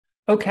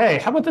Okay,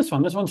 how about this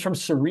one? This one's from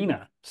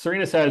Serena.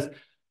 Serena says,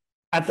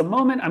 at the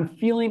moment, I'm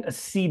feeling a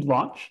seed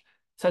launch.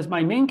 Says,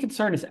 my main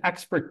concern is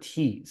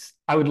expertise.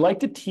 I would like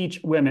to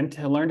teach women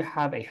to learn to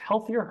have a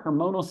healthier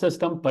hormonal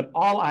system, but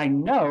all I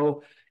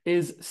know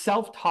is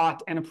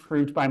self-taught and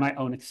approved by my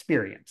own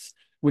experience.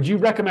 Would you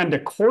recommend a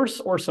course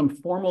or some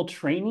formal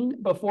training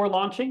before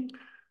launching?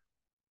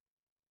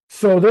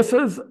 So this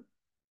is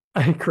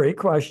a great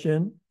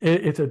question.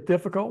 It's a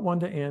difficult one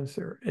to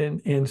answer.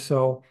 And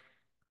so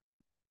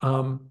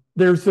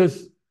there's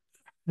this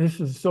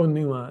is so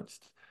nuanced.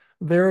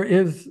 There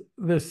is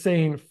this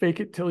saying, fake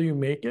it till you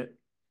make it.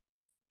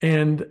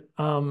 And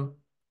I'm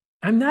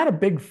not a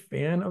big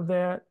fan of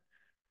that.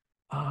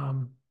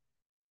 Um,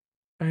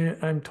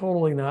 I'm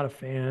totally not a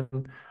fan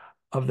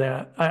of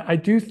that. I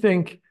do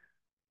think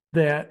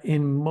that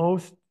in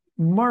most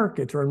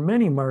markets or in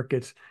many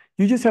markets,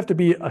 you just have to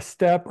be a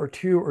step or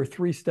two or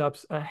three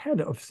steps ahead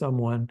of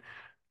someone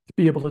to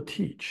be able to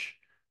teach.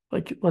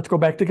 Like, let's go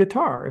back to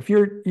guitar.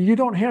 You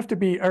don't have to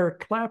be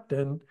Eric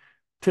Clapton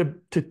to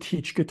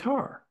teach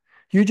guitar.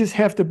 You just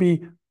have to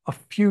be a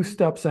few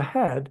steps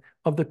ahead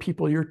of the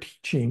people you're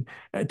teaching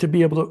to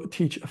be able to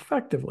teach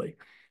effectively.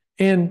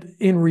 And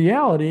in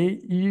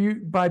reality,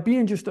 by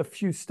being just a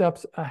few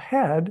steps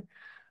ahead,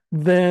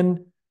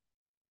 then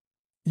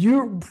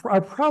you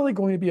are probably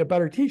going to be a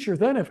better teacher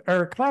than if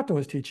Eric Clapton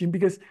was teaching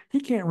because he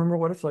can't remember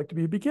what it's like to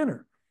be a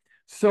beginner.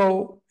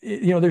 So,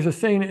 there's a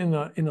saying in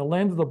the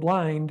land of the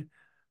blind,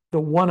 the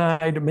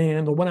one-eyed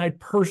man, the one-eyed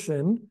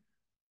person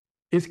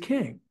is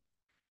king.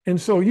 And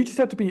so you just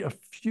have to be a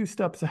few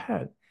steps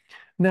ahead.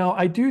 Now,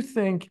 I do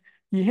think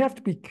you have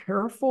to be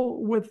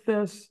careful with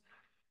this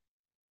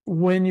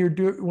when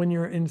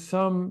you're in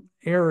some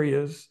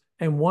areas,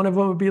 and one of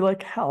them would be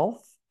like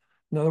health.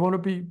 Another one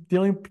would be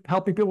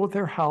helping people with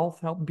their health,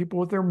 helping people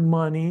with their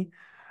money.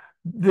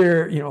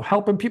 They're,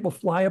 helping people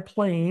fly a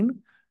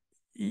plane.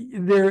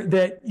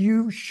 That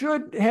you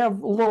should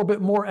have a little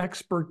bit more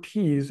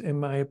expertise, in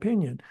my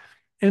opinion.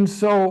 And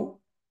so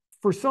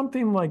for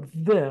something like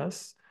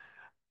this,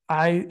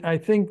 I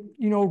think,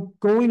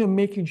 going and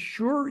making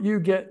sure you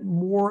get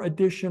more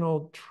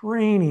additional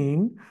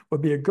training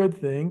would be a good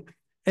thing.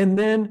 And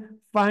then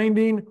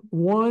finding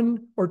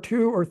one or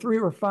two or three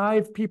or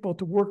five people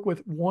to work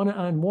with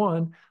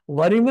one-on-one,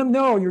 letting them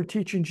know you're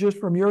teaching just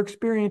from your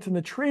experience and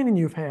the training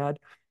you've had,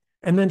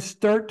 and then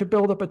start to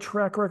build up a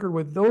track record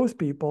with those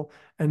people,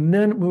 and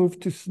then move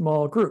to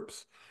small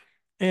groups.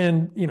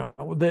 And,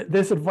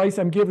 this advice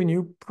I'm giving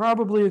you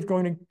probably is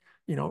going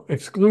to,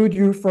 exclude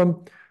you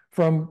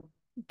from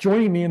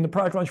joining me in the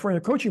product launch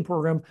training coaching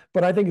program,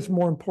 but I think it's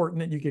more important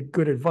that you get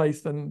good advice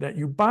than that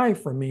you buy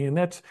from me. And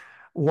that's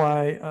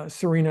why,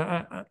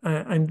 Serena,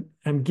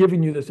 I'm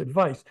giving you this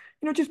advice.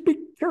 Just be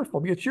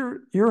careful because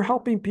you're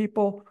helping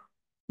people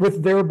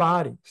with their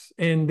bodies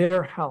and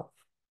their health.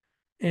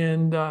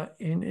 And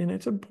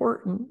it's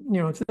important,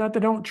 it's not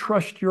that I don't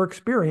trust your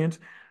experience,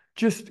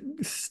 just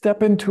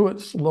step into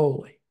it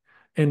slowly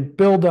and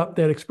build up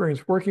that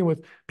experience working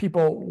with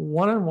people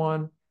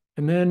one-on-one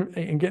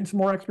and getting some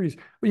more expertise.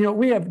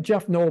 We have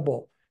Jeff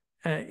Noble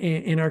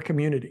in our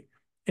community,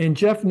 and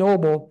Jeff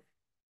Noble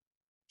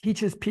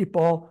teaches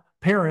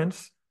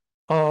parents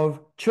of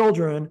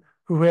children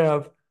who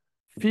have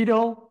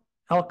fetal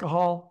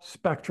alcohol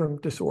spectrum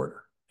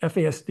disorder,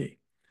 FASD,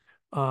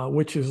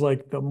 which is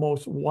like the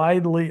most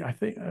widely, I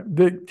think,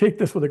 take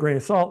this with a grain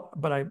of salt,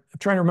 but I'm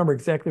trying to remember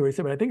exactly what he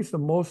said, but I think it's the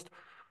most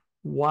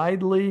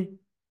widely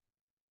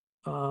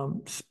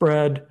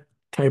spread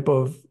type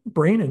of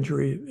brain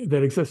injury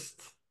that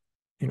exists,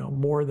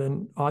 more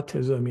than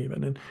autism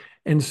even.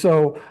 And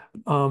so,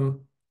 and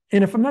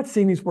if I'm not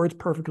saying these words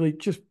perfectly,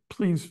 just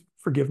please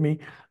forgive me,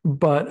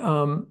 but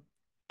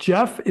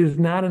Jeff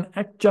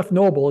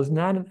Noble is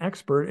not an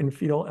expert in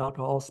fetal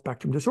alcohol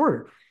spectrum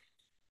disorder.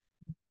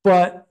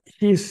 But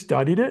he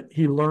studied it.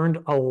 He learned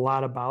a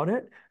lot about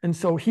it. And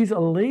so he's a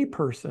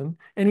layperson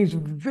and he's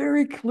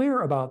very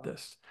clear about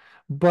this.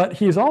 But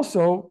he's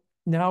also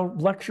now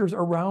lectures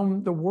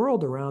around the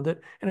world around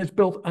it and has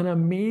built an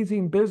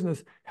amazing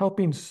business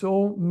helping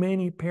so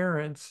many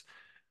parents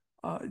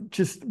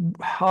just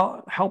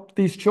help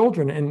these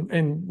children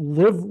and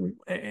live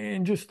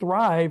and just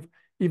thrive,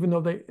 even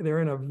though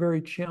they're in a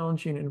very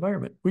challenging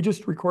environment. We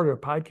just recorded a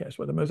podcast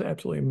with him. It was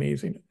absolutely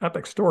amazing,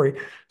 epic story.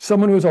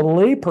 Someone who's a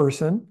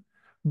layperson,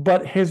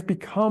 but has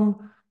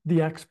become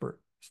the expert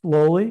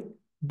slowly,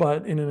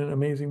 but in an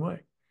amazing way.